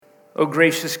O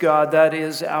gracious God, that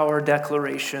is our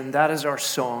declaration. That is our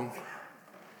song.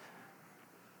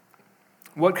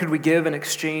 What could we give in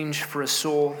exchange for a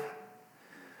soul?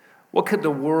 What could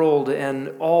the world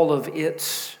and all of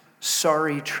its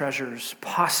sorry treasures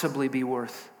possibly be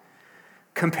worth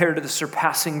compared to the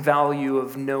surpassing value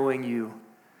of knowing you?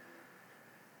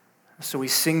 So we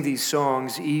sing these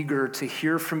songs, eager to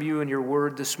hear from you in your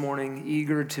word this morning,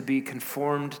 eager to be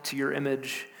conformed to your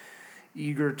image,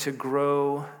 eager to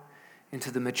grow into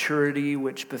the maturity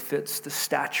which befits the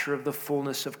stature of the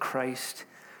fullness of Christ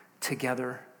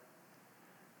together.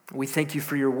 We thank you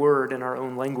for your word in our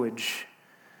own language.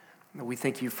 We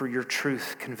thank you for your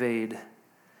truth conveyed,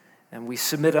 and we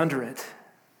submit under it.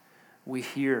 We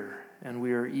hear, and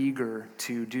we are eager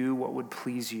to do what would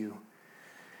please you.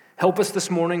 Help us this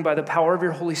morning by the power of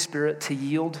your Holy Spirit to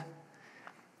yield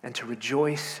and to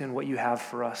rejoice in what you have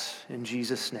for us. In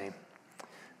Jesus' name,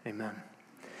 amen.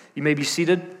 You may be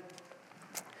seated.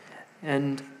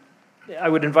 And I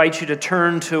would invite you to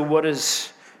turn to what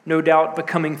is no doubt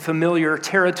becoming familiar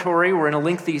territory. We're in a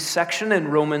lengthy section in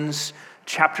Romans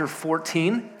chapter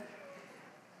 14.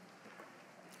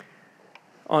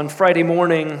 On Friday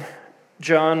morning,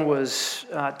 John was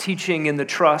teaching in the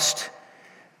Trust,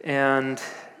 and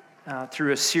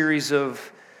through a series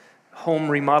of home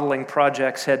remodeling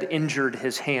projects had injured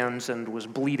his hands and was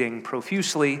bleeding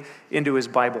profusely into his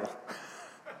Bible.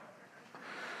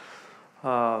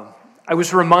 I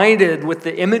was reminded with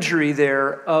the imagery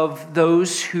there of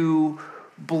those who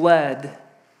bled,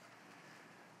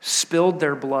 spilled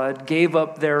their blood, gave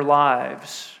up their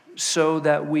lives so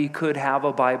that we could have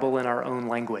a Bible in our own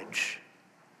language.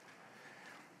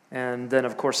 And then,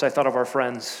 of course, I thought of our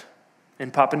friends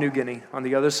in Papua New Guinea on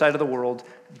the other side of the world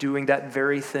doing that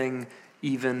very thing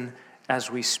even as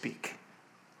we speak.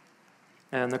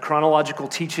 And the chronological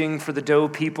teaching for the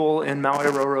Dâu people in Maui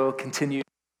Roro continues.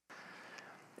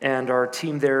 And our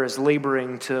team there is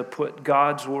laboring to put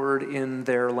God's word in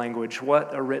their language.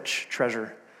 What a rich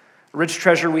treasure. A rich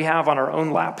treasure we have on our own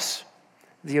laps.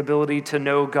 The ability to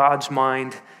know God's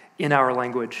mind in our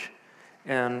language.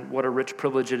 And what a rich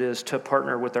privilege it is to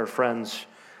partner with our friends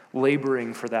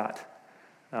laboring for that.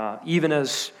 Even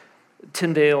as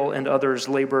Tyndale and others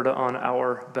labored on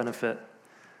our benefit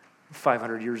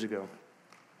 500 years ago.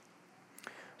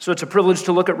 So it's a privilege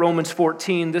to look at Romans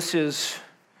 14. This is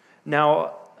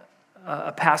now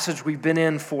a passage we've been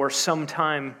in for some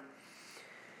time.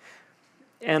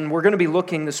 And we're going to be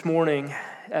looking this morning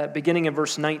at beginning in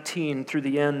verse 19 through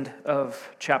the end of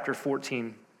chapter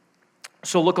 14.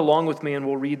 So look along with me and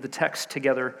we'll read the text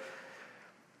together.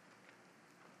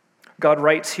 God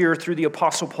writes here through the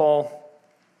Apostle Paul,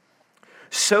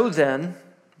 "So then,"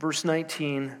 verse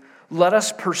 19, "let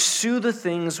us pursue the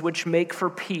things which make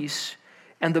for peace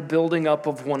and the building up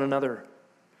of one another.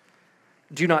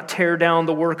 Do not tear down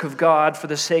the work of God for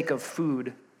the sake of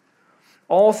food.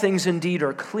 All things indeed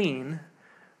are clean,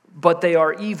 but they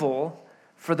are evil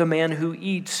for the man who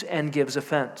eats and gives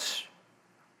offense.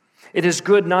 It is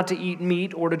good not to eat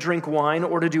meat or to drink wine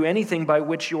or to do anything by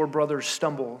which your brother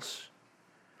stumbles.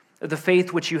 The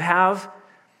faith which you have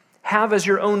as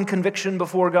your own conviction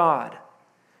before God.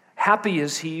 Happy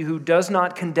is he who does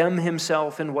not condemn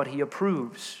himself in what he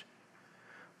approves.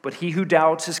 But he who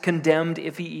doubts is condemned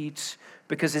if he eats,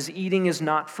 because his eating is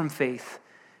not from faith,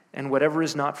 and whatever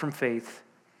is not from faith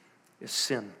is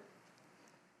sin."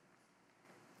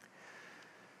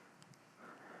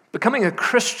 Becoming a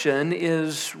Christian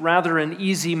is rather an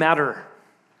easy matter.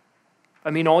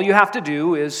 I mean, all you have to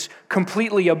do is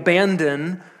completely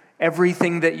abandon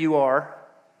everything that you are,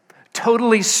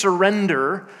 totally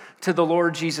surrender to the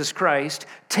Lord Jesus Christ,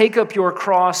 take up your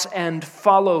cross and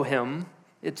follow him.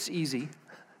 It's easy.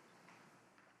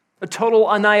 A total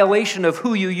annihilation of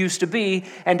who you used to be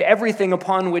and everything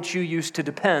upon which you used to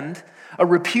depend. A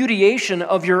repudiation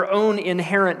of your own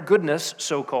inherent goodness,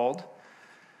 so-called.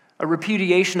 A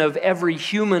repudiation of every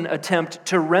human attempt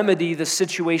to remedy the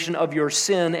situation of your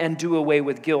sin and do away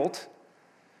with guilt.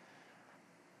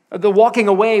 The walking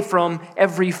away from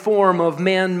every form of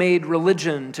man-made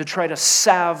religion to try to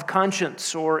salve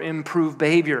conscience or improve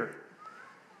behavior.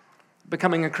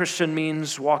 Becoming a Christian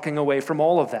means walking away from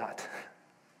all of that.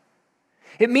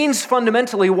 It means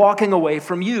fundamentally walking away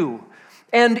from you.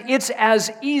 And it's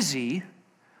as easy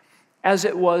as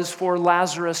it was for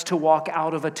Lazarus to walk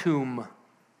out of a tomb,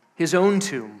 his own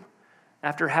tomb,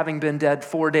 after having been dead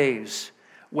 4 days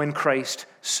when Christ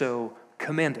so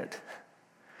commanded.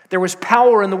 There was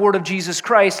power in the word of Jesus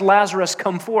Christ, Lazarus,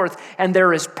 come forth, and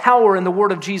there is power in the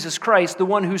word of Jesus Christ, the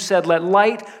one who said, "Let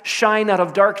light shine out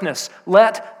of darkness,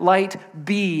 let light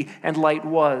be," and light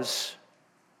was.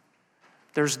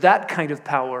 There's that kind of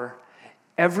power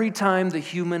every time the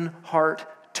human heart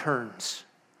turns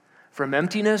from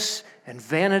emptiness and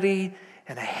vanity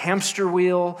and a hamster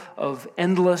wheel of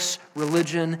endless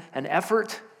religion and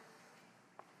effort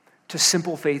to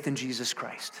simple faith in Jesus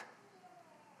Christ.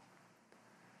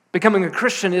 Becoming a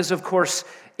Christian is, of course,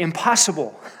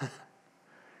 impossible,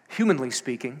 humanly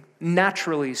speaking,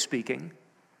 naturally speaking,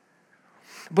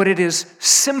 but it is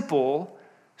simple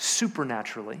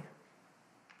supernaturally.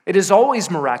 It is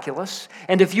always miraculous,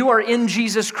 and if you are in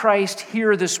Jesus Christ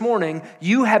here this morning,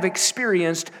 you have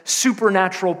experienced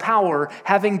supernatural power,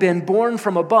 having been born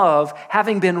from above,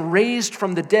 having been raised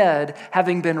from the dead,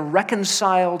 having been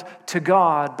reconciled to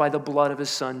God by the blood of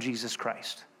His Son, Jesus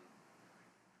Christ.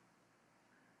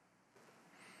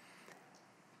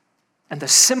 And the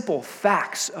simple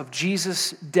facts of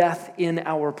Jesus' death in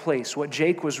our place, what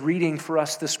Jake was reading for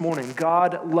us this morning,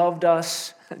 God loved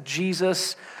us,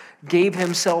 Jesus gave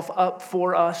Himself up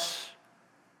for us,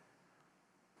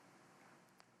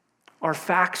 are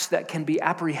facts that can be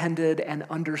apprehended and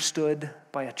understood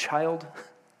by a child,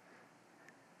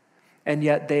 and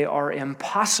yet they are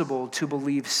impossible to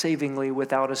believe savingly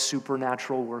without a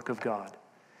supernatural work of God.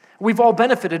 We've all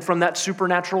benefited from that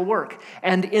supernatural work.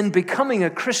 And in becoming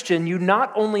a Christian, you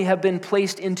not only have been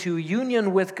placed into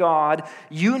union with God,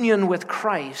 union with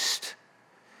Christ,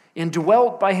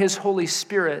 indwelt by His Holy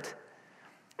Spirit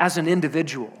as an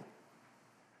individual,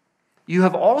 you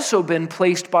have also been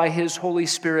placed by His Holy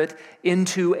Spirit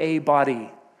into a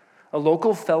body, a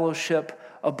local fellowship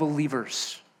of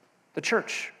believers, the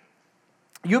church.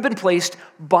 You've been placed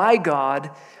by God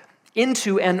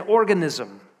into an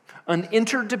organism, an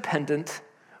interdependent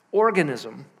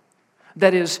organism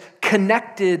that is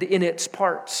connected in its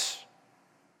parts.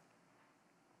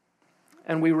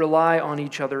 And we rely on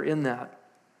each other in that.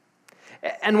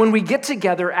 And when we get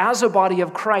together as a body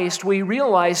of Christ, we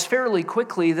realize fairly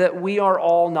quickly that we are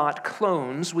all not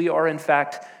clones. We are, in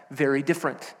fact, very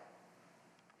different.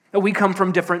 We come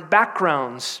from different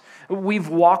backgrounds. We've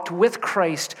walked with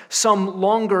Christ, some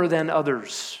longer than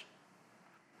others.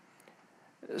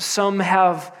 Some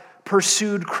have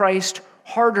pursued Christ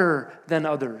harder than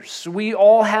others. We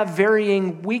all have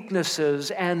varying weaknesses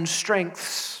and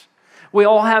strengths. We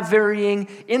all have varying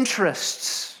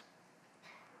interests.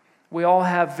 We all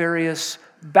have various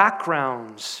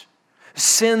backgrounds,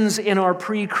 sins in our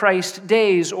pre-Christ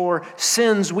days, or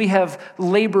sins we have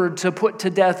labored to put to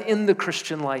death in the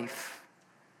Christian life.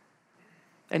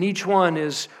 And each one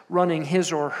is running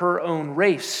his or her own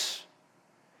race.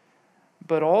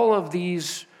 But all of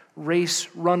these race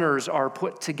runners are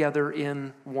put together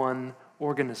in one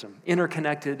organism,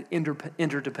 interconnected,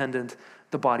 interdependent,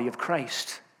 the body of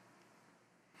Christ.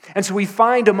 And so we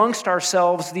find amongst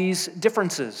ourselves these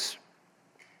differences.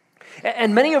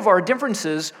 And many of our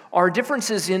differences are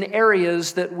differences in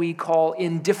areas that we call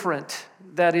indifferent.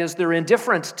 That is, they're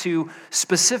indifferent to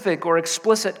specific or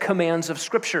explicit commands of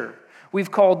Scripture.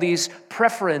 We've called these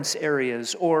preference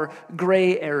areas or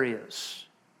gray areas.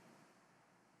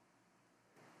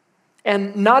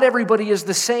 And not everybody is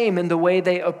the same in the way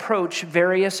they approach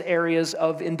various areas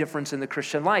of indifference in the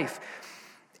Christian life.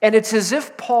 And it's as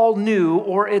if Paul knew,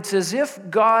 or it's as if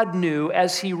God knew,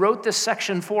 as he wrote this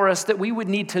section for us, that we would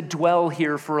need to dwell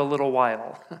here for a little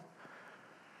while.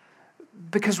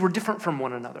 Because we're different from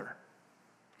one another.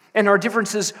 And our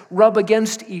differences rub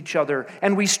against each other.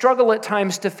 And we struggle at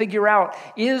times to figure out,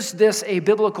 is this a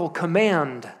biblical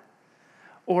command?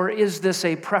 Or is this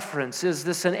a preference? Is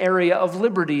this an area of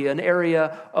liberty, an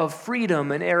area of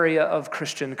freedom, an area of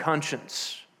Christian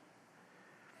conscience?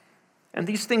 And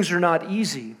these things are not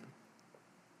easy.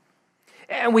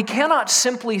 And we cannot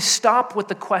simply stop with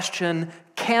the question,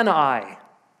 can I?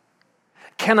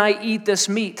 Can I eat this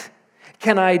meat?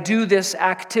 Can I do this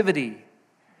activity?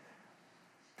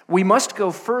 We must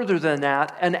go further than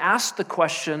that and ask the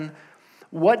question,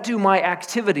 what do my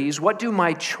activities, what do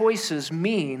my choices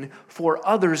mean for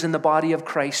others in the body of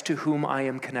Christ to whom I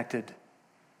am connected?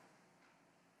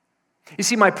 You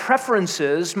see, my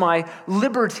preferences, my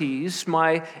liberties,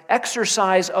 my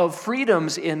exercise of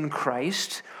freedoms in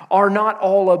Christ are not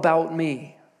all about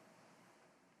me.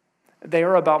 They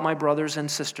are about my brothers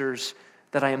and sisters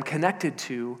that I am connected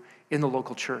to in the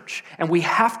local church. And we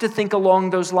have to think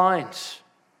along those lines.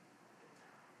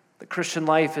 The Christian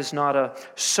life is not a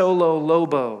solo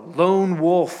lobo, lone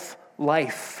wolf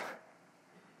life,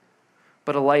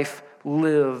 but a life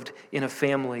lived in a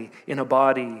family, in a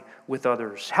body with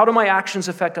others. How do my actions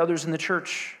affect others in the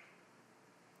church?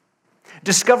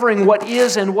 Discovering what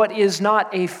is and what is not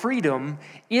a freedom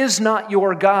is not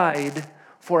your guide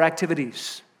for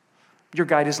activities. Your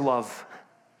guide is love.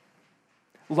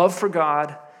 Love for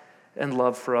God and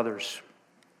love for others.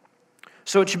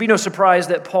 So it should be no surprise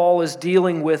that Paul is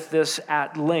dealing with this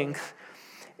at length.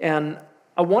 And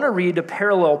I want to read a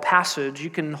parallel passage. You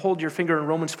can hold your finger in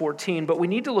Romans 14, but we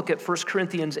need to look at 1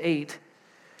 Corinthians 8.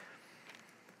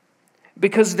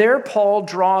 Because there Paul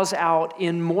draws out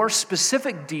in more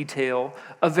specific detail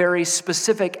a very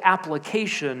specific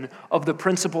application of the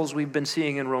principles we've been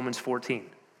seeing in Romans 14.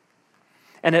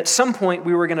 And at some point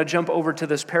we were going to jump over to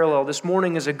this parallel. This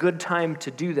morning is a good time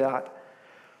to do that.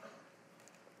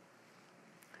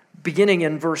 Beginning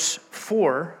in verse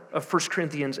 4 of 1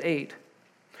 Corinthians 8,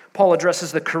 Paul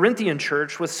addresses the Corinthian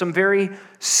church with some very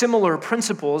similar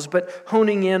principles, but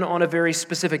honing in on a very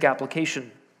specific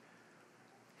application.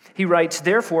 He writes,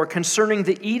 therefore, concerning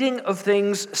the eating of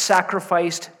things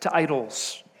sacrificed to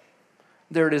idols.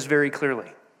 There it is very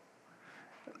clearly.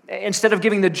 Instead of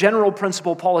giving the general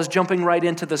principle, Paul is jumping right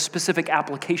into the specific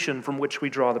application from which we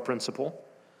draw the principle.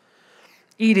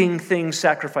 Eating things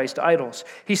sacrificed to idols.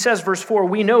 He says, verse 4,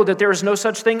 we know that there is no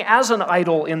such thing as an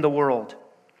idol in the world.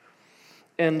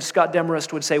 And Scott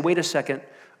Demarest would say, wait a second,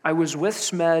 I was with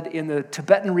SMED in the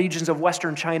Tibetan regions of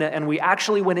Western China, and we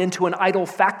actually went into an idol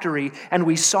factory, and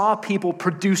we saw people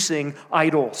producing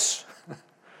idols.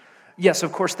 Yes,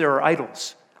 of course there are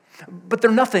idols, but they're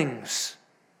nothings.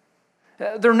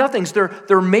 They're nothings.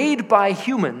 They're made by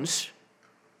humans.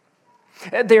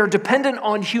 They are dependent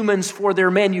on humans for their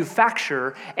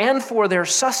manufacture and for their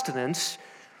sustenance.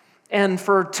 And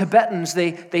for Tibetans,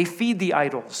 they feed the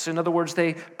idols. In other words,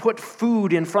 they put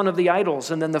food in front of the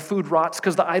idols, and then the food rots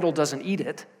because the idol doesn't eat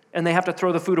it. And they have to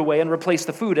throw the food away and replace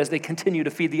the food as they continue to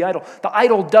feed the idol. The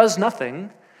idol does nothing.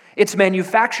 It's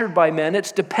manufactured by men.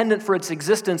 It's dependent for its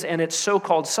existence and its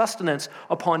so-called sustenance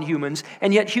upon humans.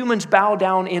 And yet humans bow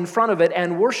down in front of it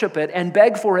and worship it and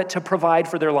beg for it to provide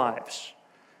for their lives.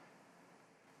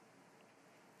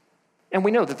 And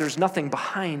we know that there's nothing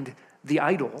behind the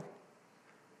idol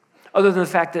other than the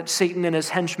fact that Satan and his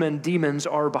henchmen, demons,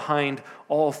 are behind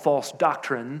all false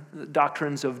doctrine,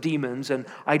 doctrines of demons, and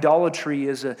idolatry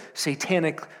is a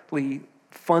satanically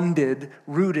funded,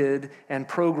 rooted, and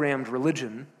programmed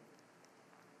religion.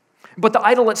 But the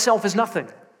idol itself is nothing.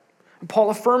 Paul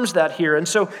affirms that here. And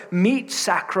so meat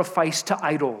sacrificed to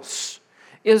idols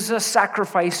is a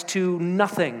sacrifice to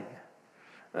nothing.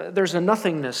 There's a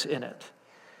nothingness in it.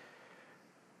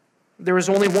 There is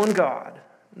only one God.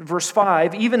 Verse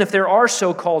 5, even if there are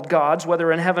so-called gods,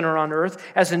 whether in heaven or on earth,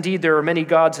 as indeed there are many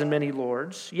gods and many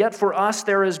lords, yet for us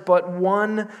there is but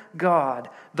one God,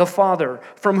 the Father,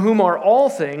 from whom are all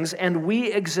things, and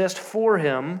we exist for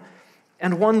him,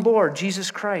 and one Lord,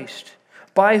 Jesus Christ,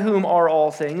 by whom are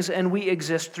all things, and we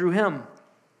exist through him.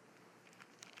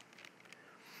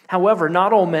 However,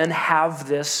 not all men have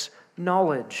this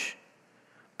knowledge,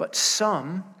 but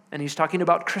some, and he's talking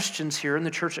about Christians here in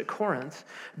the church at Corinth,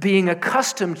 being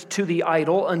accustomed to the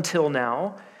idol until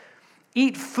now,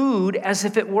 eat food as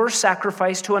if it were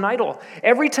sacrificed to an idol.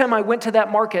 Every time I went to that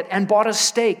market and bought a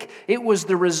steak, it was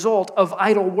the result of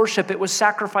idol worship. It was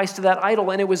sacrificed to that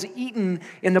idol, and it was eaten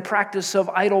in the practice of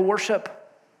idol worship.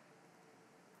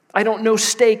 I don't know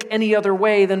steak any other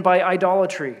way than by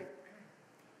idolatry.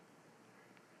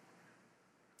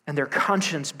 And their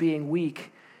conscience, being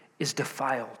weak, is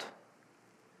defiled.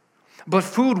 But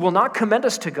food will not commend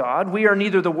us to God. We are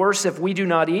neither the worse if we do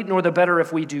not eat, nor the better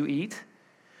if we do eat.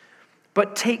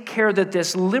 But take care that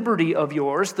this liberty of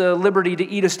yours, the liberty to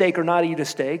eat a steak or not eat a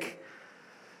steak,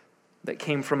 that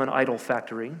came from an idol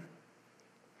factory,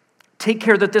 take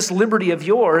care that this liberty of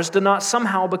yours do not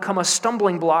somehow become a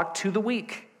stumbling block to the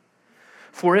weak.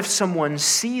 For if someone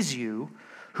sees you,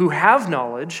 who have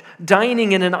knowledge,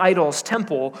 dining in an idol's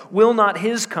temple, will not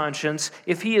his conscience,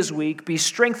 if he is weak, be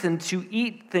strengthened to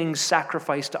eat things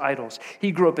sacrificed to idols?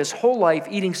 He grew up his whole life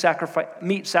eating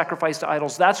meat sacrificed to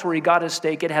idols. That's where he got his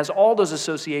steak. It has all those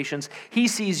associations. He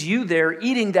sees you there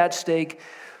eating that steak,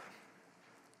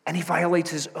 and he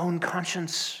violates his own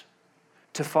conscience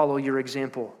to follow your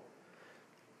example.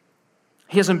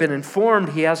 He hasn't been informed.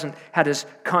 He hasn't had his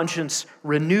conscience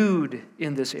renewed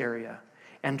in this area.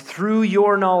 And through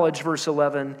your knowledge, verse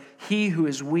 11, he who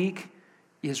is weak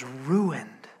is ruined,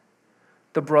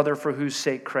 the brother for whose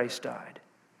sake Christ died.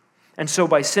 And so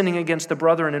by sinning against the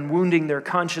brethren and wounding their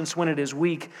conscience when it is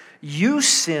weak, you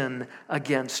sin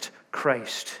against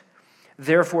Christ.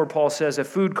 Therefore, Paul says, if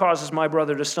food causes my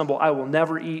brother to stumble, I will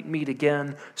never eat meat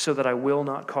again so that I will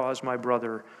not cause my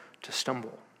brother to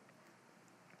stumble.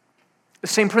 The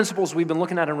same principles we've been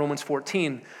looking at in Romans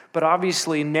 14, but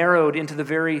obviously narrowed into the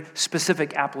very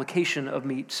specific application of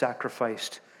meat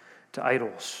sacrificed to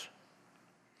idols.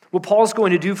 What Paul's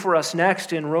going to do for us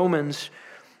next in Romans,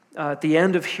 at the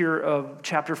end of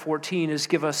chapter 14, is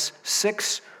give us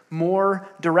 6 more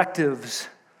directives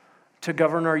to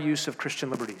govern our use of Christian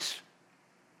liberties.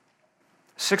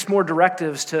 6 more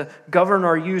directives to govern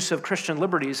our use of Christian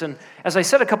liberties. And as I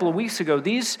said a couple of weeks ago,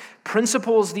 these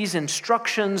principles, these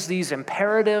instructions, these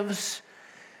imperatives,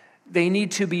 they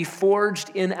need to be forged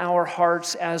in our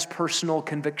hearts as personal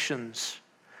convictions,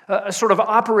 a sort of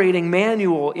operating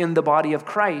manual in the body of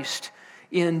Christ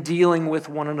in dealing with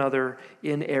one another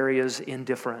in areas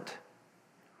indifferent.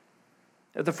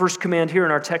 The first command here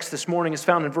in our text this morning is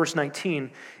found in verse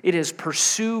 19. It is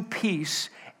pursue peace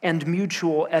and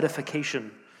mutual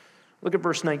edification. Look at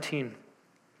verse 19.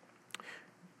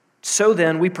 So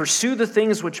then, we pursue the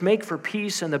things which make for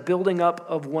peace and the building up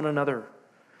of one another.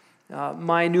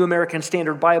 My New American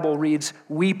Standard Bible reads,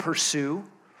 we pursue.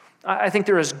 I think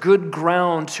there is good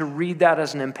ground to read that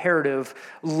as an imperative.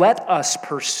 Let us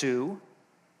pursue,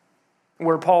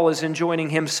 where Paul is enjoining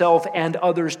himself and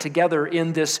others together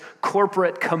in this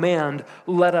corporate command,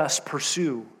 let us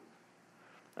pursue.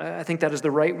 I think that is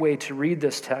the right way to read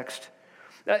this text.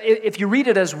 If you read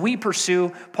it as we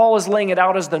pursue, Paul is laying it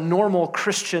out as the normal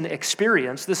Christian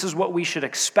experience. This is what we should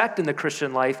expect in the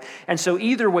Christian life. And so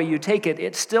either way you take it,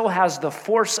 it still has the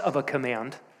force of a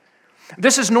command.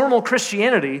 This is normal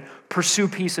Christianity, pursue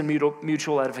peace and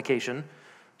mutual edification.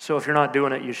 So if you're not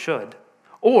doing it, you should.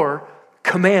 Or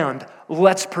command,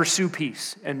 let's pursue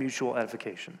peace and mutual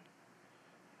edification.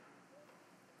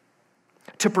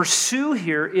 To pursue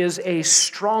here is a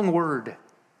strong word.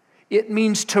 It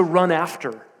means to run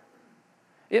after.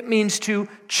 It means to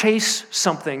chase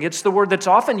something. It's the word that's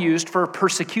often used for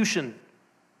persecution.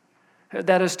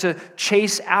 That is to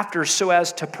chase after so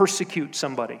as to persecute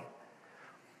somebody.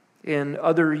 In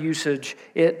other usage,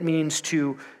 it means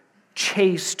to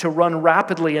chase, to run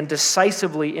rapidly and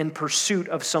decisively in pursuit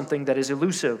of something that is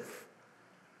elusive.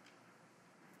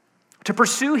 To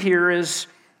pursue here is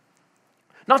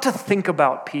not to think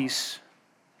about peace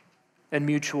and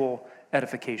mutual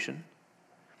edification.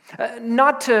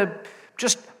 Not to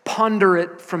just ponder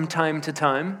it from time to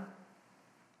time.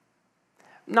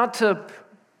 Not to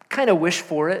kind of wish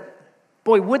for it.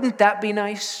 Boy, wouldn't that be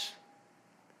nice?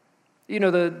 You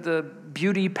know, the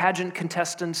beauty pageant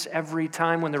contestants, every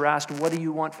time when they're asked, what do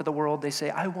you want for the world? They say,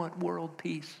 I want world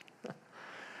peace.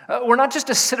 We're not just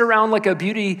to sit around like a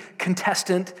beauty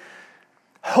contestant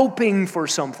hoping for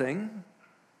something.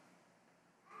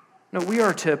 No, we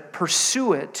are to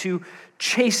pursue it, to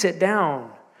chase it down.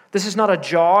 This is not a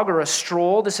jog or a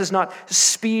stroll. This is not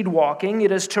speed walking.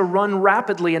 It is to run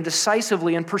rapidly and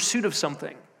decisively in pursuit of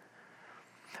something.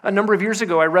 A number of years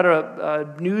ago, I read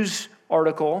a news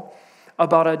article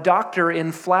about a doctor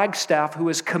in Flagstaff who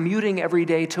is commuting every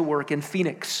day to work in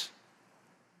Phoenix.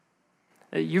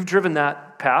 You've driven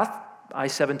that path,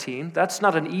 I-17. That's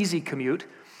not an easy commute.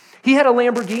 He had a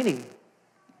Lamborghini,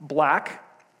 black.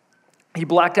 He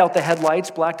blacked out the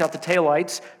headlights, blacked out the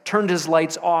taillights, turned his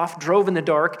lights off, drove in the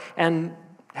dark, and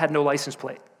had no license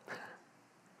plate.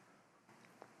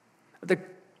 The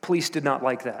police did not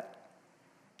like that.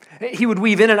 He would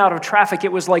weave in and out of traffic.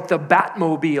 It was like the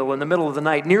Batmobile in the middle of the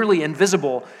night, nearly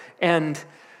invisible, and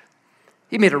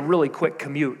he made a really quick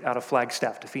commute out of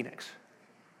Flagstaff to Phoenix.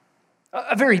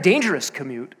 A very dangerous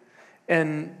commute,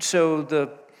 and so the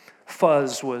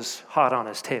fuzz was hot on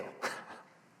his tail.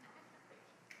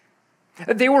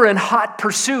 They were in hot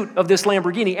pursuit of this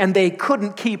Lamborghini, and they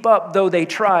couldn't keep up, though they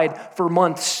tried for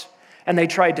months. And they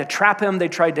tried to trap him, they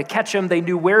tried to catch him, they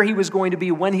knew where he was going to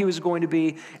be, when he was going to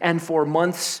be, and for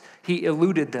months he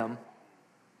eluded them.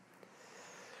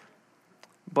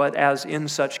 But as in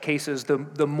such cases,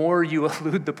 the more you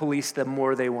elude the police, the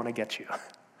more they want to get you.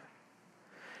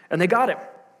 And they got him,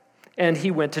 and he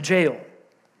went to jail.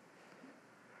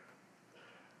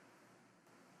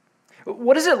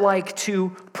 What is it like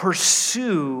to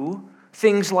pursue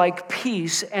things like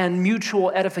peace and mutual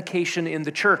edification in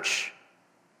the church?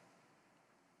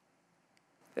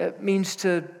 It means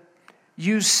to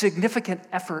use significant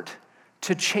effort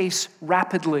to chase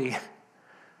rapidly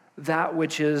that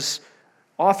which is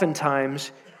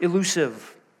oftentimes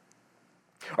elusive.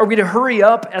 Are we to hurry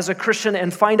up as a Christian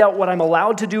and find out what I'm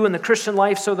allowed to do in the Christian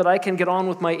life so that I can get on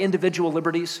with my individual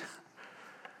liberties?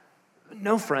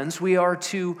 No, friends, we are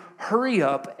to hurry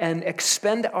up and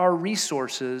expend our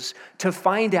resources to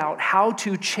find out how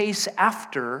to chase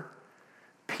after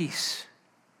peace.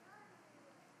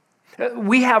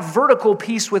 We have vertical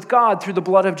peace with God through the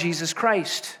blood of Jesus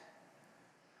Christ.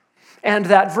 And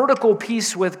that vertical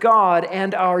peace with God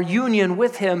and our union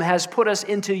with Him has put us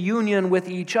into union with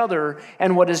each other.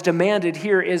 And what is demanded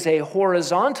here is a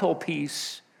horizontal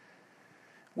peace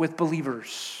with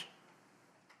believers.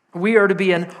 We are to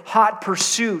be in hot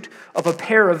pursuit of a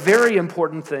pair of very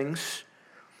important things.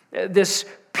 This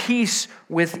peace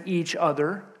with each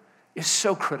other is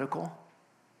so critical.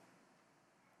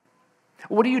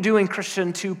 What are you doing,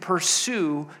 Christian, to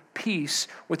pursue peace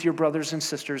with your brothers and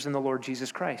sisters in the Lord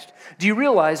Jesus Christ? Do you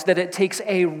realize that it takes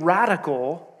a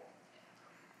radical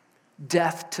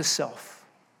death to self?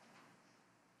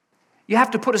 You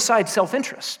have to put aside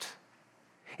self-interest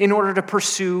in order to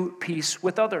pursue peace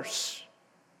with others.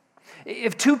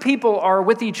 If two people are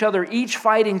with each other, each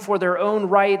fighting for their own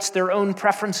rights, their own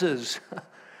preferences,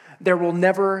 there will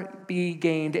never be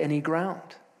gained any ground.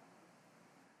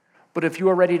 But if you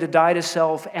are ready to die to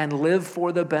self and live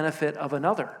for the benefit of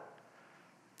another,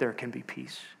 there can be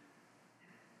peace.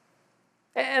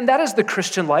 And that is the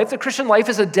Christian life. The Christian life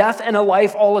is a death and a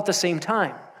life all at the same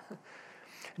time.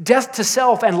 Death to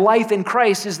self and life in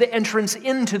Christ is the entrance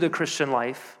into the Christian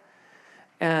life.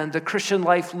 And the Christian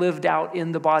life lived out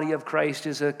in the body of Christ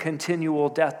is a continual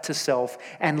death to self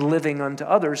and living unto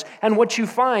others. And what you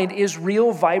find is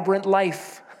real, vibrant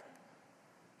life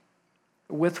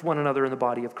with one another in the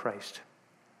body of Christ.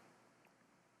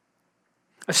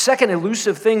 A second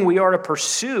elusive thing we are to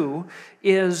pursue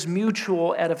is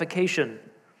mutual edification.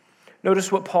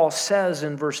 Notice what Paul says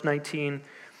in verse 19.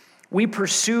 We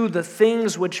pursue the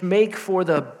things which make for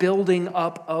the building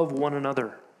up of one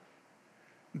another.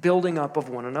 Building up of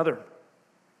one another.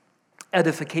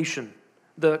 Edification,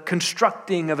 the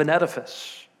constructing of an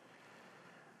edifice.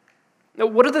 Now,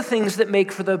 what are the things that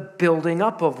make for the building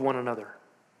up of one another?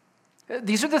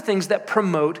 These are the things that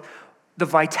promote the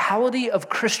vitality of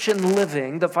Christian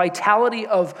living, the vitality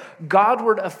of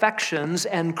Godward affections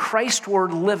and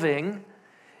Christward living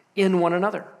in one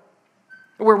another,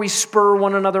 where we spur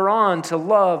one another on to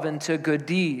love and to good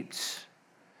deeds,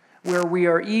 where we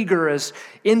are eager as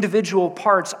individual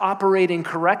parts operating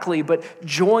correctly, but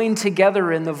joined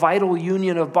together in the vital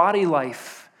union of body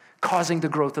life, causing the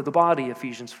growth of the body,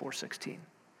 Ephesians 4:16.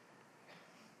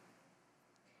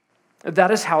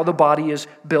 That is how the body is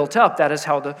built up. That is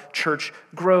how the church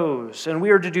grows. And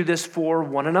we are to do this for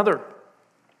one another.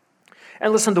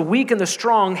 And listen, the weak and the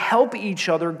strong help each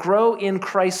other grow in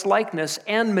Christ's likeness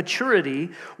and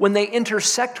maturity when they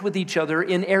intersect with each other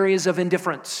in areas of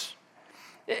indifference,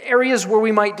 areas where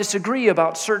we might disagree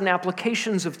about certain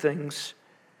applications of things.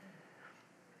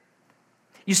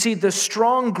 You see, the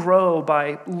strong grow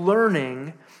by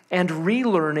learning and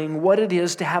relearning what it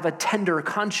is to have a tender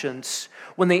conscience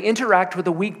when they interact with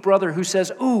a weak brother who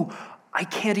says, "Ooh, I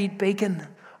can't eat bacon.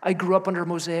 I grew up under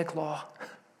Mosaic law."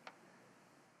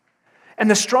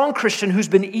 And the strong Christian who's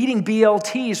been eating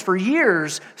BLTs for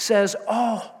years says,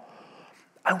 "Oh,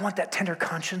 I want that tender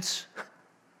conscience.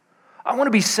 I want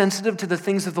to be sensitive to the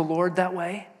things of the Lord that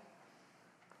way."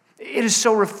 It is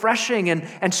so refreshing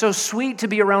and so sweet to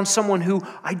be around someone who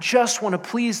I just want to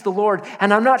please the Lord.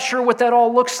 And I'm not sure what that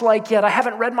all looks like yet. I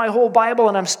haven't read my whole Bible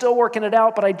and I'm still working it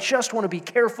out, but I just want to be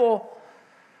careful.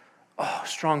 Oh,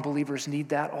 strong believers need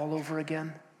that all over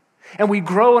again. And we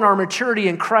grow in our maturity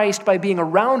in Christ by being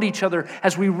around each other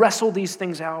as we wrestle these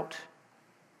things out.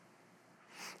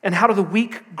 And how do the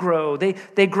weak grow?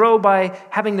 They grow by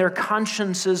having their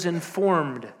consciences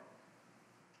informed.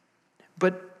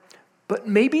 But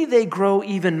maybe they grow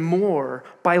even more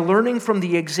by learning from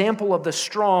the example of the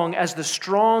strong as the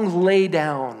strong lay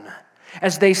down,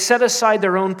 as they set aside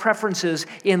their own preferences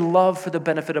in love for the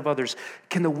benefit of others.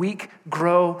 Can the weak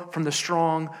grow from the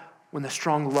strong when the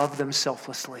strong love them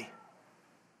selflessly?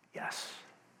 Yes.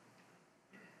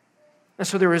 And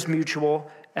so there is mutual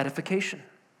edification.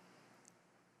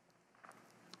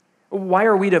 Why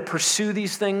are we to pursue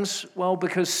these things? Well,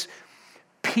 because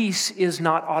peace is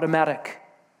not automatic.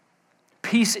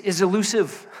 Peace is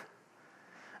elusive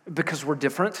because we're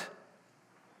different.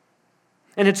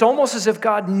 And it's almost as if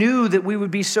God knew that we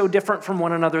would be so different from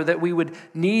one another that we would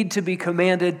need to be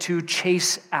commanded to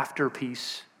chase after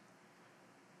peace.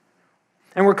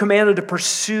 And we're commanded to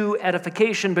pursue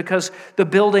edification because the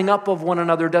building up of one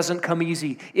another doesn't come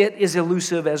easy. It is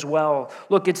elusive as well.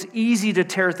 Look, it's easy to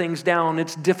tear things down.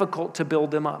 It's difficult to build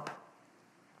them up.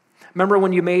 Remember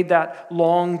when you made that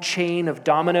long chain of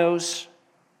dominoes?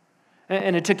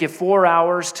 And it took you 4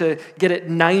 hours to get it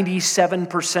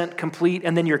 97% complete,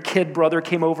 and then your kid brother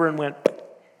came over and went,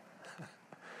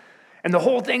 and the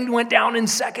whole thing went down in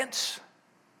seconds.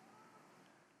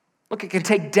 Look, it can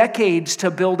take decades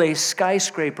to build a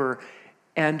skyscraper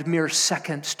and mere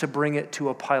seconds to bring it to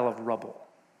a pile of rubble.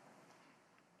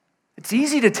 It's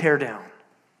easy to tear down.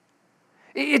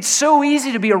 It's so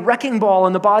easy to be a wrecking ball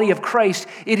in the body of Christ.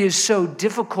 It is so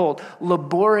difficult,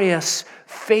 laborious,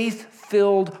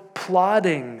 faith-filled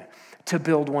plodding to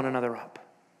build one another up.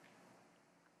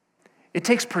 It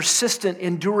takes persistent,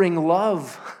 enduring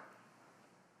love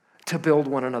to build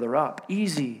one another up.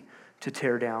 Easy to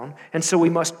tear down. And so we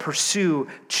must pursue,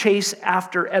 chase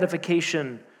after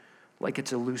edification like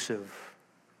it's elusive.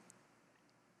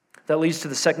 That leads to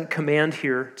the second command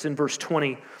here. It's in verse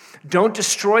 20. Don't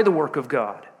destroy the work of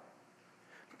God.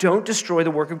 Don't destroy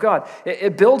the work of God.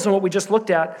 It builds on what we just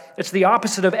looked at. It's the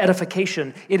opposite of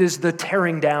edification. It is the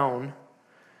tearing down.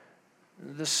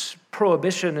 This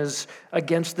prohibition is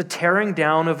against the tearing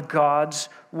down of God's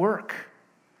work.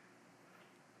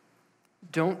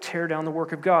 Don't tear down the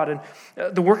work of God.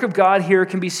 And the work of God here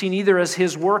can be seen either as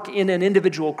his work in an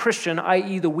individual Christian,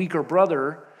 i.e. the weaker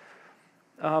brother,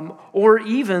 or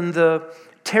even the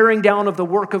tearing down of the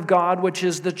work of God, which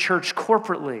is the church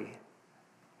corporately.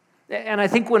 And I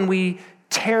think when we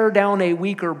tear down a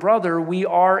weaker brother, we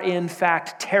are in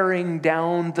fact tearing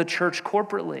down the church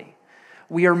corporately.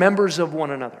 We are members of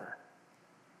one another.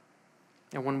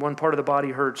 And when one part of the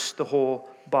body hurts, the whole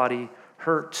body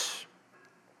hurts.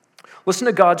 Listen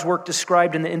to God's work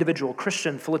described in the individual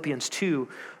Christian, Philippians 2.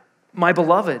 My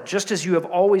beloved, just as you have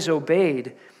always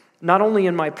obeyed, not only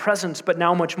in my presence, but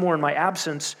now much more in my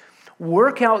absence,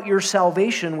 work out your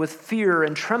salvation with fear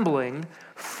and trembling,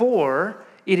 for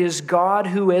it is God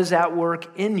who is at work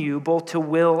in you, both to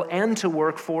will and to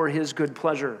work for his good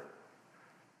pleasure.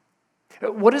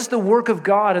 What is the work of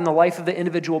God in the life of the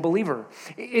individual believer?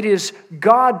 It is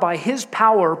God, by his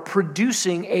power,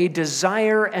 producing a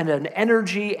desire and an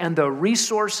energy and the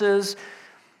resources,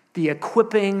 the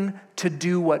equipping to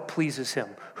do what pleases him.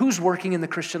 Who's working in the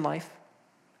Christian life?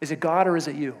 Is it God or is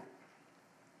it you?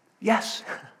 Yes.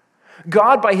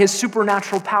 God, by his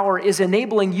supernatural power, is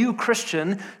enabling you,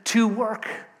 Christian, to work,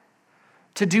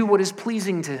 to do what is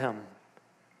pleasing to him.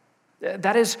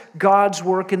 That is God's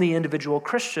work in the individual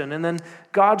Christian. And then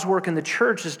God's work in the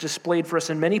church is displayed for us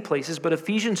in many places, but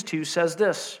Ephesians 2 says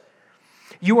this: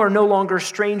 you are no longer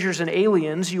strangers and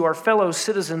aliens, you are fellow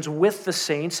citizens with the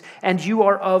saints, and you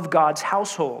are of God's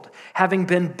household, having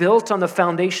been built on the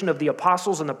foundation of the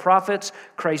apostles and the prophets,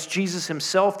 Christ Jesus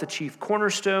himself, the chief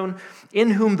cornerstone, in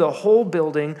whom the whole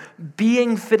building,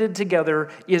 being fitted together,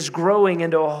 is growing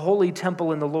into a holy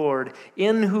temple in the Lord,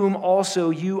 in whom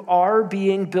also you are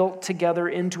being built together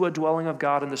into a dwelling of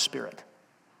God in the Spirit.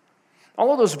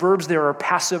 All of those verbs there are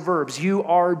passive verbs. You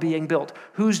are being built.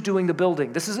 Who's doing the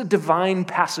building? This is a divine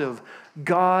passive.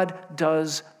 God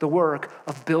does the work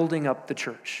of building up the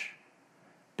church,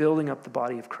 building up the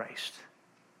body of Christ.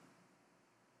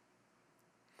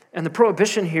 And the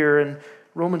prohibition here in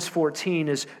Romans 14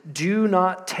 is do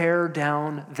not tear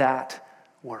down that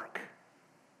work.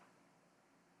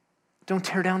 Don't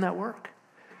tear down that work.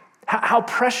 How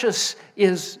precious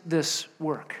is this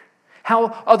work? How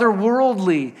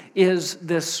otherworldly is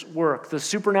this work? The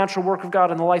supernatural work of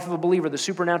God in the life of a believer, the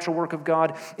supernatural work of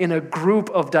God in a group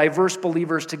of diverse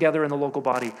believers together in the local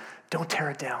body. Don't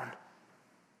tear it down.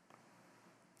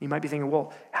 You might be thinking,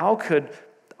 well, how could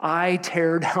I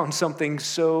tear down something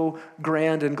so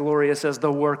grand and glorious as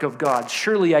the work of God?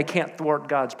 Surely I can't thwart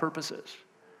God's purposes.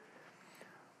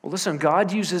 Well, listen,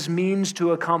 God uses means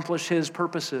to accomplish his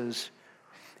purposes.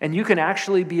 And you can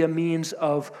actually be a means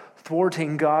of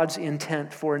thwarting God's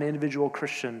intent for an individual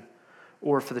Christian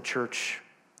or for the church.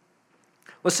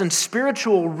 Listen,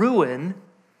 spiritual ruin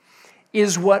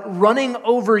is what running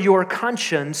over your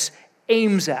conscience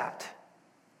aims at,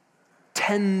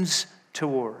 tends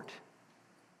toward.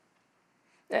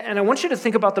 And I want you to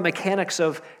think about the mechanics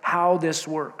of how this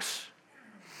works.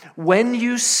 When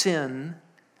you sin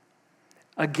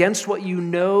against what you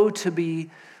know to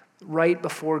be right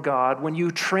before God, when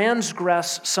you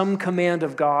transgress some command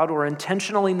of God or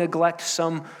intentionally neglect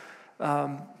some,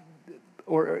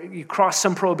 or you cross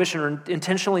some prohibition or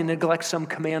intentionally neglect some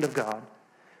command of God,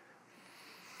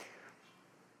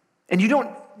 and you don't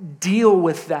deal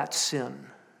with that sin,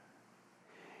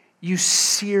 you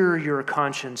sear your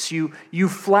conscience. You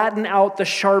flatten out the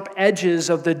sharp edges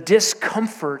of the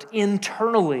discomfort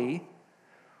internally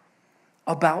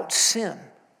about sin,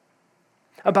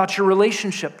 about your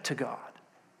relationship to God.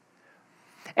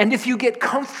 And if you get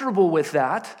comfortable with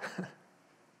that,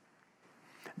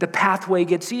 the pathway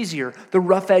gets easier. The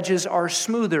rough edges are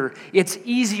smoother. It's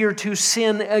easier to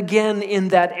sin again in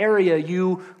that area.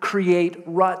 You create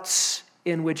ruts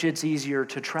in which it's easier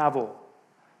to travel.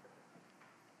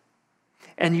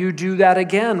 And you do that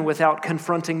again without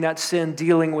confronting that sin,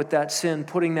 dealing with that sin,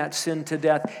 putting that sin to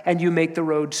death, and you make the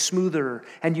road smoother,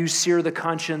 and you sear the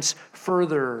conscience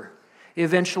further.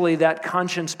 Eventually, that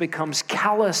conscience becomes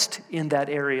calloused in that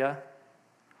area.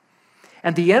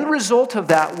 And the end result of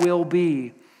that will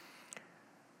be,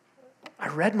 I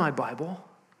read my Bible,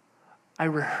 I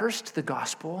rehearsed the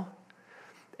gospel,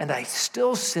 and I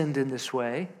still sinned in this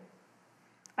way.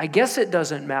 I guess it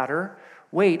doesn't matter.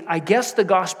 wait, I guess the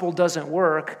gospel doesn't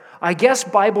work. I guess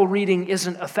Bible reading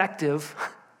isn't effective.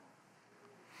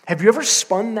 Have you ever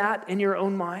spun that in your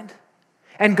own mind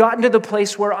and gotten to the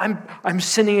place where I'm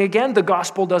sinning again, the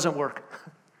gospel doesn't work?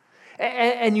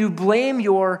 And you blame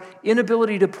your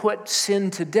inability to put sin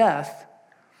to death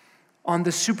on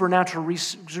the supernatural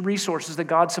resources that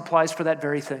God supplies for that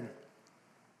very thing.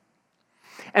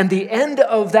 And the end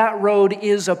of that road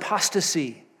is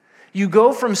apostasy. You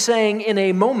go from saying in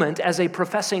a moment as a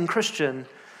professing Christian,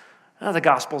 oh, the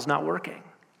gospel's not working.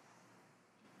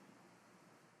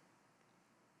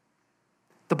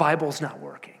 The Bible's not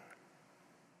working.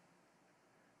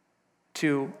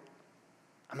 To,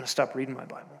 I'm going to stop reading my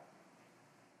Bible.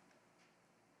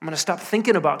 I'm going to stop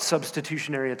thinking about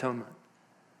substitutionary atonement.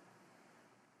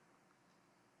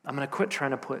 I'm going to quit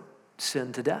trying to put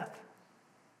sin to death.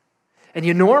 And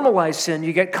you normalize sin,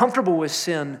 you get comfortable with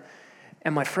sin,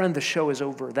 and my friend, the show is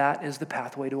over. That is the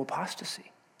pathway to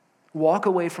apostasy. Walk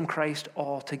away from Christ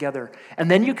altogether. And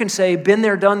then you can say, been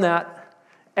there, done that,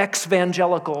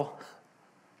 ex-evangelical.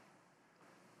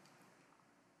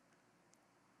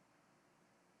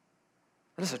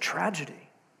 That is a tragedy.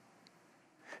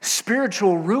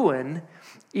 Spiritual ruin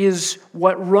is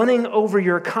what running over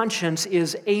your conscience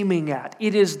is aiming at.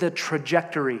 It is the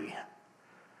trajectory,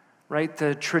 right?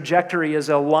 The trajectory is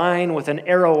a line with an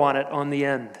arrow on it on the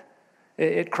end.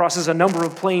 It crosses a number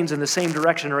of planes in the same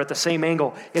direction or at the same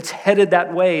angle. It's headed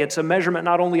that way. It's a measurement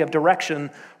not only of direction,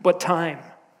 but time.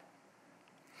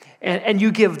 And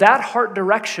you give that heart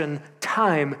direction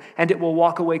time, and it will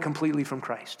walk away completely from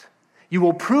Christ. You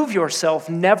will prove yourself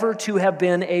never to have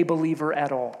been a believer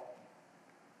at all.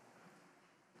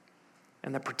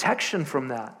 And the protection from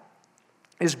that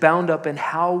is bound up in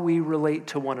how we relate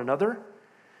to one another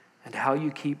and how you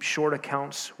keep short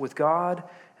accounts with God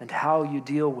and how you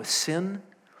deal with sin.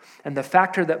 And the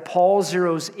factor that Paul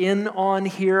zeroes in on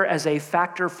here as a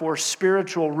factor for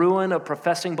spiritual ruin of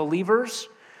professing believers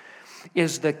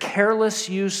is the careless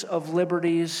use of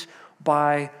liberties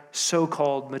by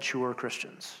so-called mature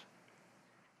Christians.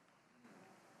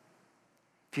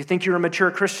 If you think you're a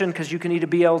mature Christian because you can eat a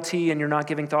BLT and you're not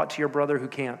giving thought to your brother who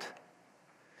can't,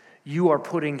 you are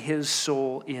putting his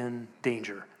soul in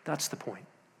danger. That's the point.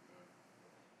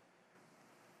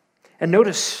 And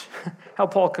notice how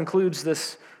Paul concludes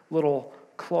this little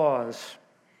clause.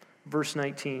 Verse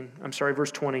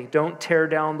 20. Don't tear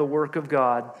down the work of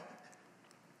God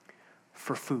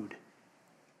for food.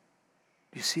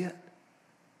 Do you see it?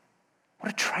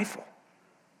 What a trifle.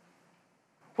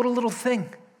 What a little thing.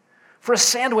 For a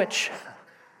sandwich.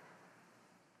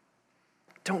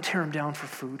 Don't tear him down for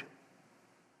food.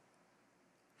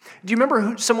 Do you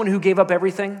remember someone who gave up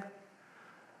everything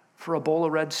for a bowl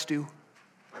of red stew?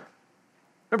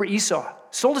 Remember Esau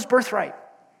sold his birthright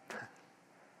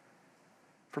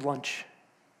for lunch.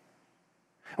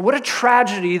 And what a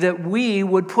tragedy that we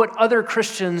would put other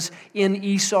Christians in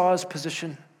Esau's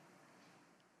position.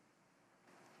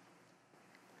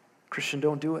 Christian,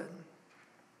 don't do it.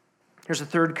 Here's a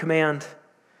third command,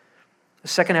 the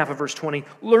second half of verse 20.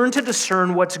 Learn to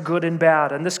discern what's good and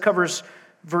bad. And this covers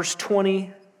verse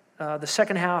 20, the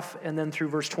second half, and then through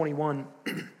verse 21.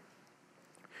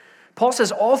 Paul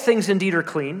says, all things indeed are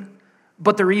clean,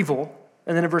 but they're evil.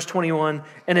 And then in verse 21,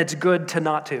 and it's good to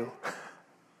not to.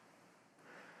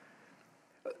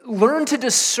 Learn to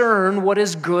discern what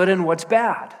is good and what's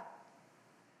bad.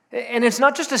 And it's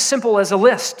not just as simple as a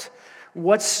list.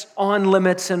 What's on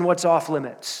limits and what's off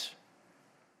limits.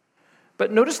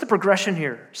 But notice the progression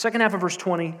here. Second half of verse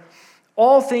 20.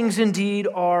 All things indeed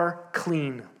are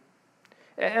clean.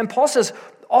 And Paul says,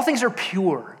 all things are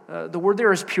pure. The word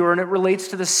there is pure, and it relates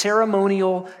to the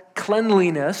ceremonial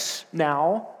cleanliness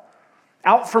now,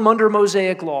 out from under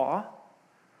Mosaic law,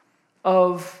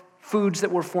 of foods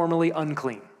that were formerly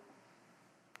unclean.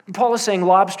 And Paul is saying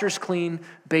lobster's clean,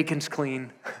 bacon's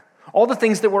clean, all the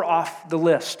things that were off the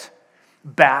list.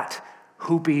 Bat,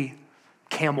 hoopie,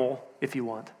 camel, if you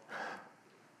want.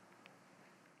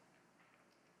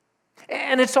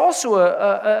 And it's also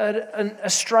a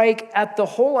strike at the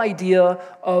whole idea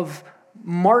of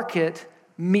market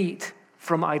meat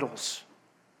from idols.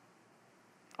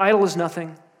 Idol is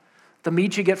nothing. The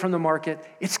meat you get from the market,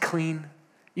 it's clean.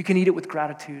 You can eat it with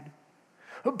gratitude.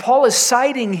 Paul is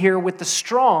siding here with the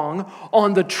strong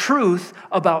on the truth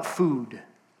about food.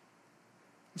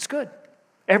 It's good.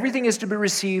 Everything is to be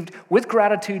received with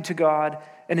gratitude to God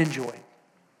and enjoyed.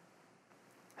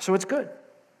 So it's good.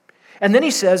 And then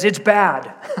he says, it's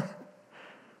bad,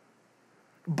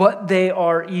 but they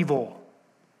are evil.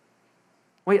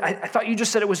 Wait, I thought you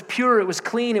just said it was pure, it was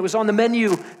clean, it was on the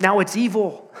menu. Now it's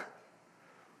evil.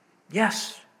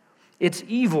 Yes, it's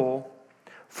evil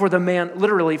for the man,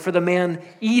 literally, for the man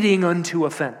eating unto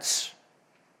offense.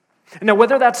 Now,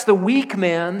 whether that's the weak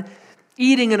man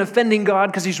eating and offending God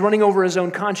because he's running over his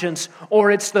own conscience, or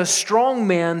it's the strong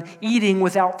man eating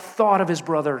without thought of his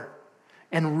brother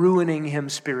and ruining him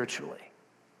spiritually.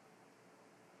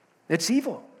 It's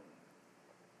evil.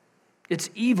 It's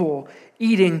evil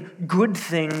eating good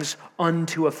things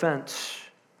unto offense.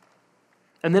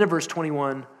 And then in verse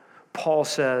 21, Paul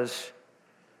says,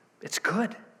 it's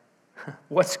good.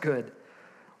 What's good?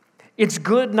 It's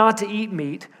good not to eat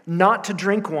meat, not to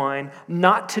drink wine,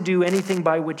 not to do anything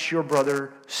by which your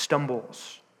brother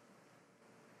stumbles.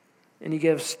 And he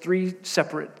gives 3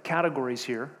 separate categories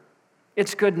here.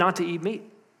 It's good not to eat meat.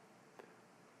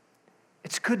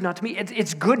 It's good not to eat.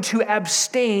 It's good to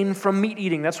abstain from meat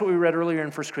eating. That's what we read earlier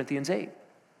in 1 Corinthians 8.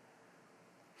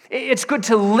 It's good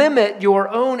to limit your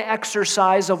own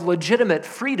exercise of legitimate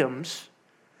freedoms.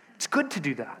 It's good to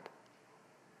do that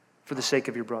for the sake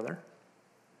of your brother.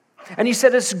 And he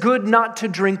said it's good not to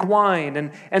drink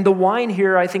wine. And the wine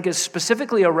here, I think, is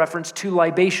specifically a reference to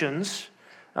libations.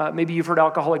 Maybe you've heard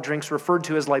alcoholic drinks referred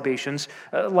to as libations.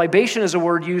 Libation is a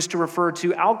word used to refer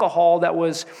to alcohol that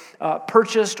was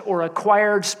purchased or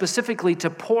acquired specifically to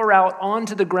pour out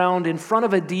onto the ground in front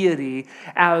of a deity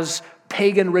as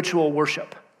pagan ritual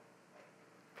worship.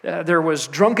 There was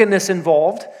drunkenness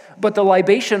involved, but the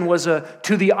libation was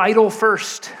to the idol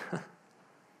first.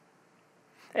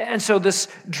 And so this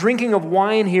drinking of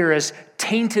wine here is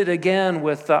tainted again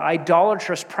with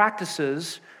idolatrous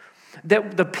practices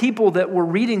that the people that were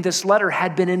reading this letter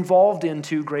had been involved in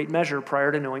to great measure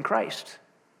prior to knowing Christ.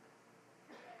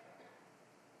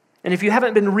 And if you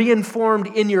haven't been reinformed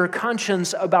in your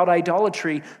conscience about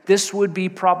idolatry, this would be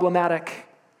problematic.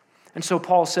 And so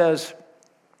Paul says,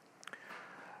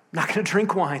 I'm not going to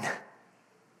drink wine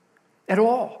at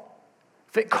all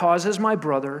if it causes my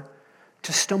brother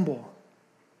to stumble.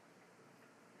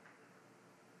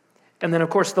 And then,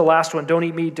 of course, the last one, don't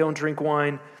eat meat, don't drink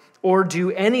wine, or do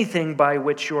anything by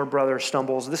which your brother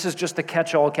stumbles. This is just the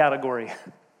catch-all category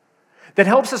that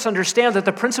helps us understand that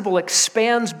the principle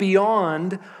expands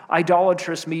beyond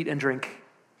idolatrous meat and drink.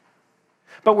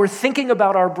 But we're thinking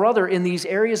about our brother in these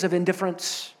areas of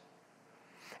indifference,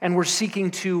 and we're seeking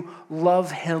to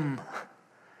love him,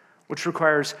 which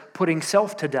requires putting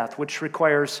self to death, which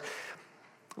requires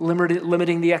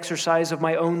limiting the exercise of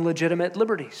my own legitimate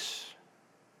liberties.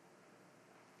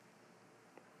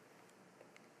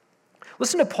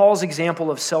 Listen to Paul's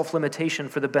example of self-limitation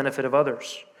for the benefit of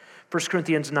others. 1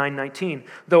 Corinthians 9:19.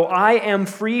 Though I am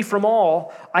free from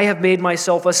all, I have made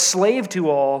myself a slave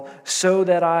to all so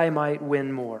that I might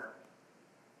win more.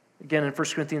 Again in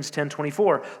 1 Corinthians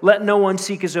 10:24. Let no one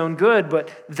seek his own good, but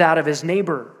that of his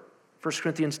neighbor. 1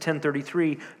 Corinthians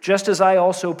 10:33. Just as I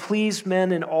also please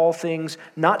men in all things,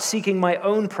 not seeking my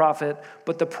own profit,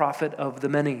 but the profit of the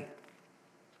many.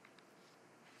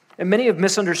 And many have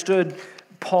misunderstood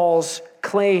Paul's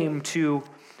claim to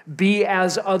be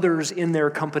as others in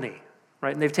their company,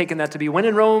 right? And they've taken that to be, when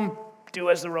in Rome, do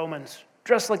as the Romans.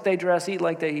 Dress like they dress, eat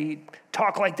like they eat,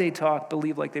 talk like they talk,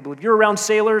 believe like they believe. You're around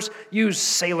sailors, use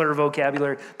sailor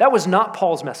vocabulary. That was not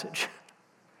Paul's message.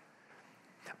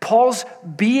 Paul's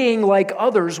being like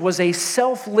others was a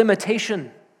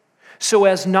self-limitation so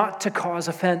as not to cause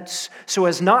offense, so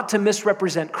as not to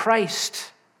misrepresent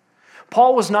Christ.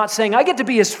 Paul was not saying, I get to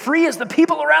be as free as the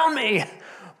people around me.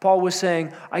 Paul was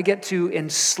saying, I get to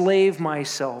enslave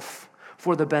myself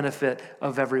for the benefit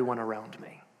of everyone around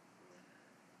me.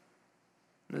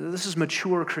 This is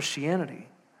mature Christianity.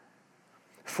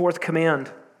 Fourth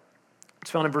command,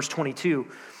 it's found in verse 22.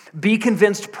 Be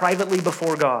convinced privately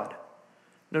before God.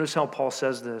 Notice how Paul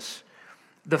says this.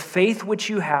 The faith which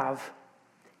you have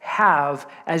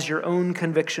as your own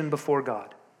conviction before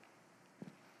God.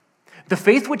 The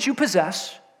faith which you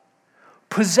possess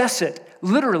it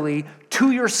literally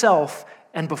to yourself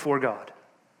and before God.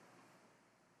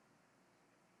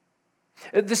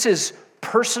 This is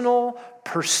personal,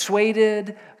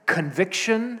 persuaded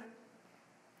conviction,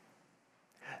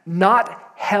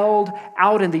 not held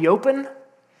out in the open,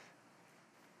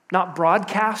 not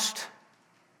broadcast.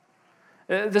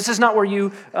 This is not where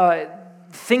you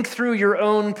think through your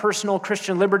own personal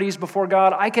Christian liberties before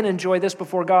God. I can enjoy this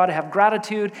before God, have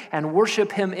gratitude and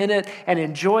worship him in it and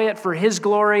enjoy it for his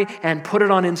glory and put it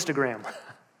on Instagram.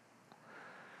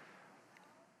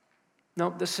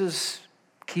 No, this is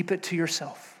keep it to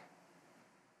yourself.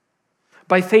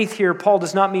 By faith here, Paul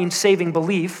does not mean saving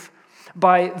belief.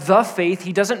 By the faith,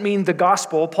 he doesn't mean the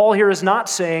gospel. Paul here is not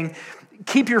saying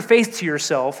keep your faith to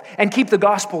yourself and keep the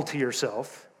gospel to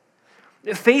yourself.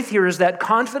 Faith here is that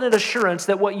confident assurance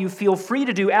that what you feel free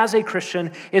to do as a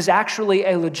Christian is actually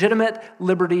a legitimate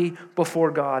liberty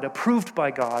before God, approved by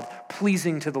God,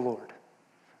 pleasing to the Lord.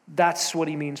 That's what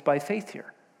he means by faith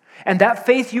here. And that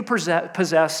faith you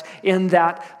possess in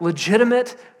that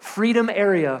legitimate freedom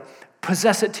area,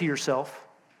 possess it to yourself.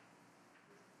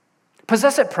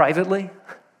 Possess it privately.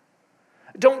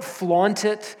 Don't flaunt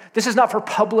it. This is not for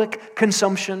public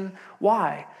consumption.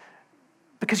 Why?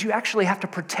 Because you actually have to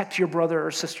protect your brother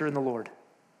or sister in the Lord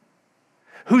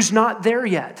who's not there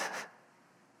yet.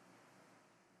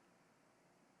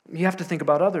 You have to think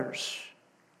about others.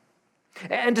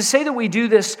 And to say that we do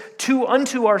this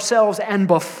unto ourselves and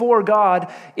before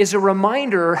God is a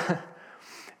reminder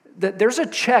that there's a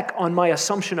check on my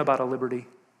assumption about a liberty.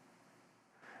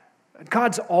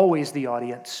 God's always the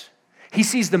audience. He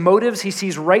sees the motives. He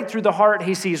sees right through the heart.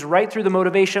 He sees right through the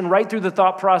motivation, right through the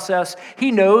thought process. He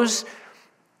knows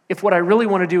if what I really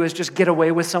want to do is just get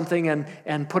away with something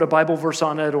and put a Bible verse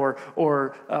on it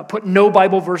or put no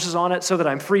Bible verses on it so that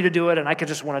I'm free to do it and I can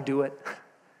just want to do it.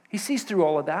 He sees through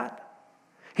all of that.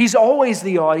 He's always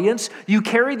the audience. You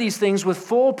carry these things with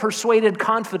full persuaded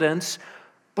confidence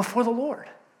before the Lord.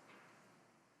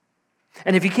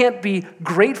 And if you can't be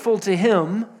grateful to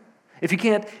him, if you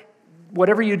can't,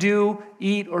 whatever you do,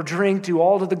 eat or drink, do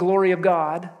all to the glory of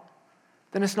God,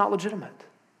 then it's not legitimate.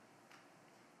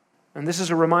 And this is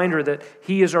a reminder that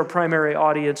he is our primary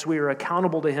audience. We are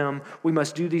accountable to him. We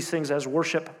must do these things as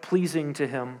worship pleasing to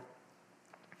him.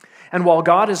 And while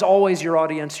God is always your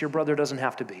audience, your brother doesn't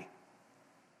have to be.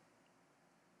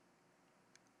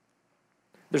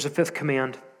 There's a fifth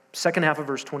command, second half of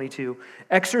verse 22.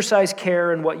 Exercise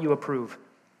care in what you approve.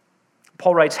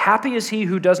 Paul writes, happy is he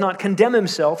who does not condemn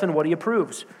himself in what he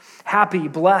approves. Happy,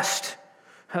 blessed.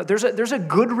 There's a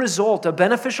good result, a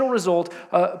beneficial result,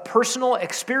 a personal,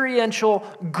 experiential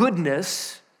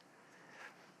goodness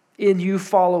in you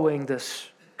following this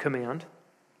command.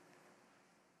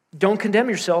 Don't condemn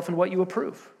yourself in what you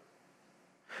approve.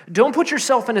 Don't put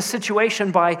yourself in a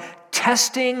situation by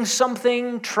testing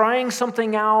something, trying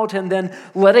something out, and then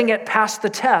letting it pass the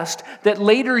test that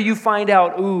later you find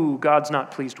out, ooh, God's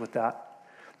not pleased with that.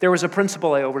 There was a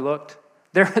principle I overlooked.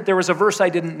 There was a verse I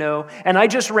didn't know, and I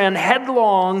just ran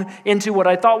headlong into what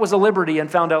I thought was a liberty and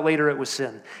found out later it was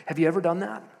sin. Have you ever done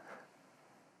that?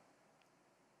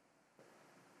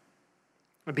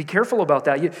 Be careful about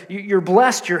that. You're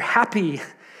blessed, you're happy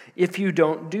if you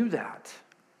don't do that.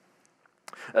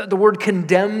 The word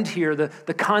condemned here,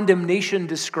 the condemnation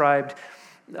described,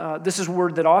 this is a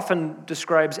word that often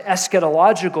describes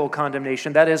eschatological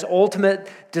condemnation. That is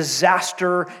ultimate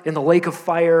disaster in the lake of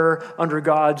fire under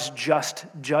God's just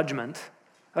judgment.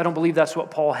 I don't believe that's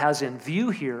what Paul has in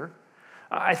view here.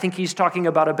 I think he's talking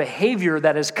about a behavior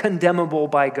that is condemnable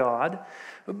by God.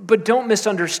 But don't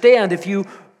misunderstand, if you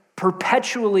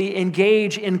perpetually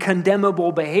engage in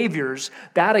condemnable behaviors,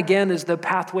 that again is the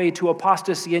pathway to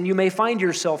apostasy, and you may find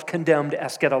yourself condemned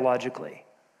eschatologically.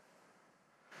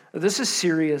 This is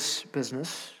serious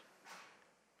business.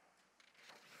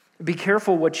 Be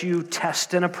careful what you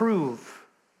test and approve.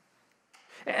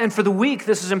 And for the weak,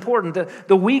 this is important.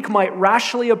 The weak might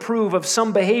rashly approve of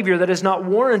some behavior that is not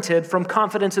warranted from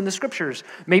confidence in the Scriptures.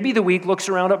 Maybe the weak looks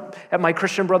around at my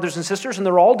Christian brothers and sisters, and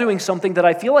they're all doing something that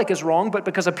I feel like is wrong, but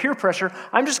because of peer pressure,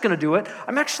 I'm just going to do it.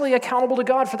 I'm actually accountable to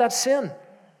God for that sin.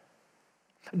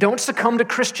 Don't succumb to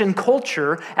Christian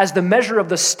culture as the measure of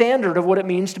the standard of what it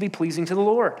means to be pleasing to the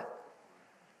Lord.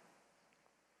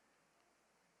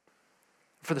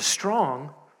 For the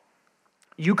strong,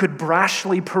 you could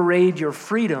brashly parade your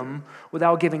freedom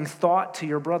without giving thought to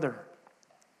your brother.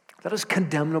 That is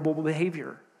condemnable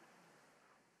behavior.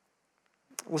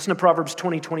 Listen to Proverbs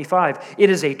 20:25. It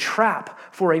is a trap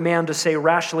for a man to say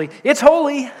rashly, "It's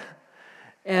holy,"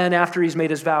 and after he's made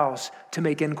his vows, to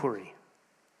make inquiry.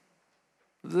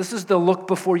 This is the look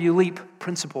before you leap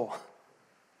principle.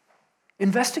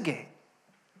 Investigate.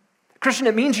 Christian,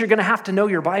 it means you're going to have to know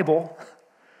your Bible.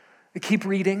 Keep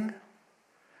reading.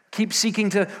 Keep seeking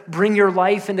to bring your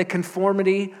life into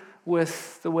conformity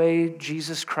with the way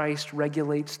Jesus Christ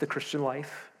regulates the Christian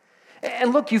life.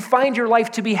 And look, you find your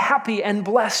life to be happy and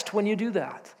blessed when you do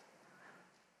that.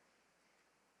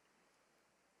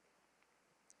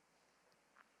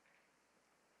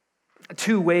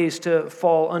 Two ways to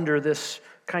fall under this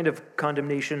kind of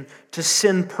condemnation: to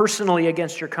sin personally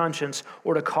against your conscience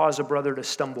or to cause a brother to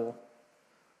stumble.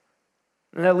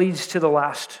 And that leads to the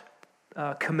last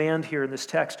command here in this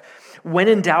text. When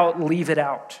in doubt, leave it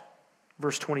out.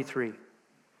 Verse 23.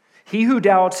 He who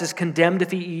doubts is condemned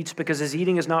if he eats, because his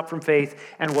eating is not from faith,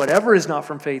 and whatever is not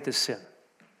from faith is sin.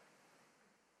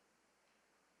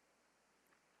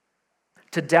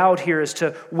 To doubt here is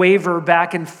to waver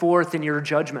back and forth in your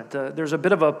judgment. There's a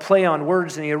bit of a play on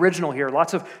words in the original here.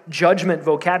 Lots of judgment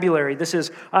vocabulary. This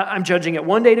is, I'm judging it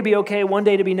one day to be okay, one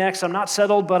day to be next. I'm not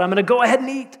settled, but I'm going to go ahead and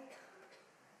eat.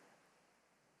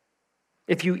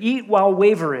 If you eat while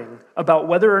wavering about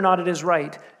whether or not it is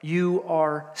right, you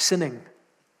are sinning.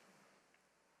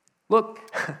 Look,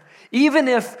 even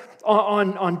if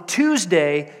on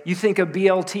Tuesday you think a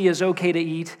BLT is okay to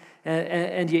eat,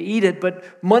 and you eat it, but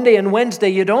Monday and Wednesday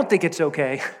you don't think it's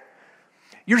okay,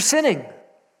 you're sinning.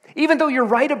 Even though you're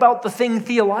right about the thing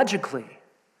theologically,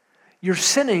 you're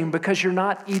sinning because you're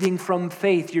not eating from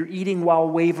faith. You're eating while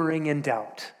wavering in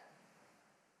doubt.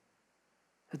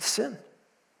 It's sin.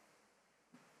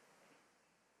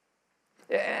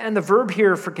 And the verb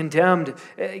here for condemned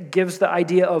gives the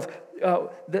idea of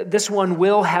this one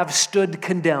will have stood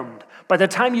condemned. By the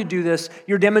time you do this,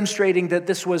 you're demonstrating that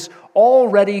this was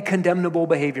already condemnable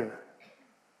behavior.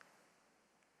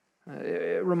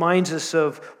 It reminds us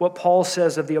of what Paul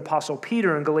says of the Apostle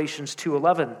Peter in Galatians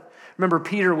 2:11. Remember,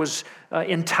 Peter was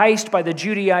enticed by the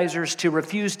Judaizers to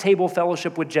refuse table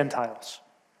fellowship with Gentiles.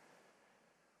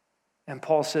 And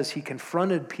Paul says he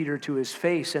confronted Peter to his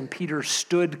face, and Peter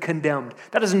stood condemned.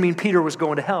 That doesn't mean Peter was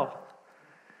going to hell.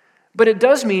 But it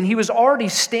does mean he was already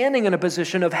standing in a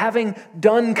position of having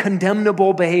done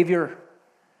condemnable behavior,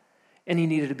 and he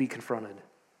needed to be confronted.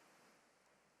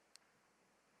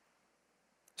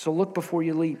 So look before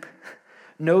you leap.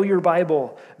 Know your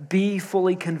Bible. Be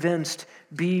fully convinced.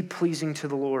 Be pleasing to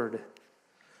the Lord.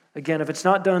 Again, if it's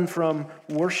not done from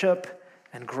worship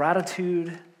and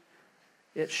gratitude,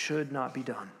 it should not be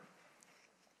done.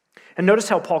 And notice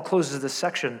how Paul closes this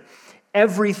section.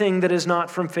 Everything that is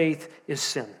not from faith is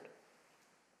sin.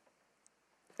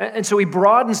 And so he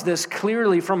broadens this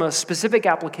clearly from a specific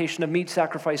application of meat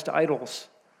sacrificed to idols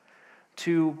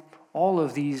to all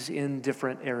of these in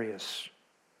different areas.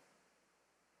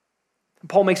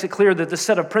 Paul makes it clear that this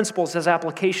set of principles has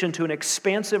application to an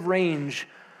expansive range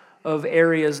of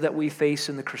areas that we face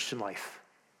in the Christian life.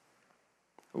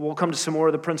 We'll come to some more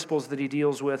of the principles that he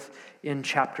deals with in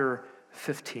chapter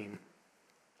 15.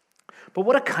 But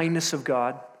what a kindness of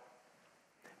God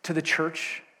to the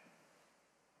church,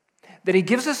 that he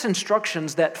gives us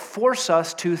instructions that force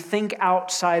us to think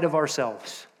outside of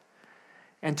ourselves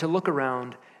and to look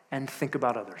around and think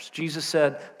about others. Jesus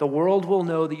said, "The world will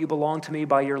know that you belong to me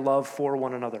by your love for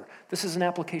one another." This is an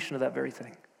application of that very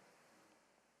thing.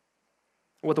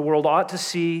 What the world ought to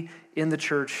see in the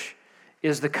church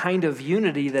is the kind of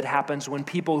unity that happens when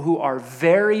people who are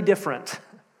very different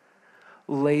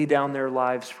lay down their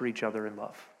lives for each other in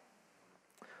love.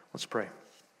 Let's pray.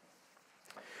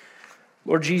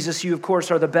 Lord Jesus, you, of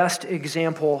course, are the best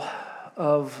example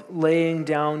of laying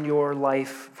down your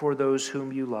life for those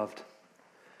whom you loved.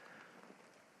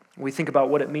 We think about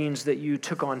what it means that you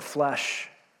took on flesh,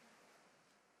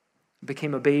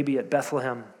 became a baby at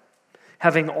Bethlehem,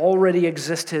 having already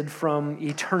existed from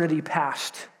eternity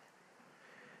past,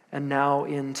 and now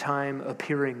in time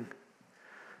appearing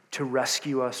to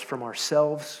rescue us from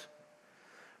ourselves,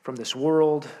 from this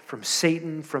world, from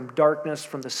Satan, from darkness,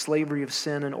 from the slavery of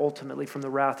sin, and ultimately from the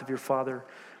wrath of your Father,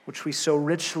 which we so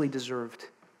richly deserved.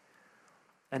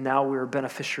 And now we are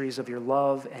beneficiaries of your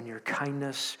love and your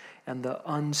kindness and the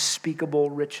unspeakable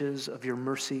riches of your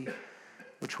mercy,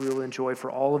 which we will enjoy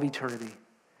for all of eternity.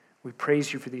 We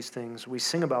praise you for these things. We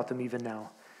sing about them even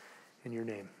now in your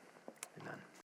name.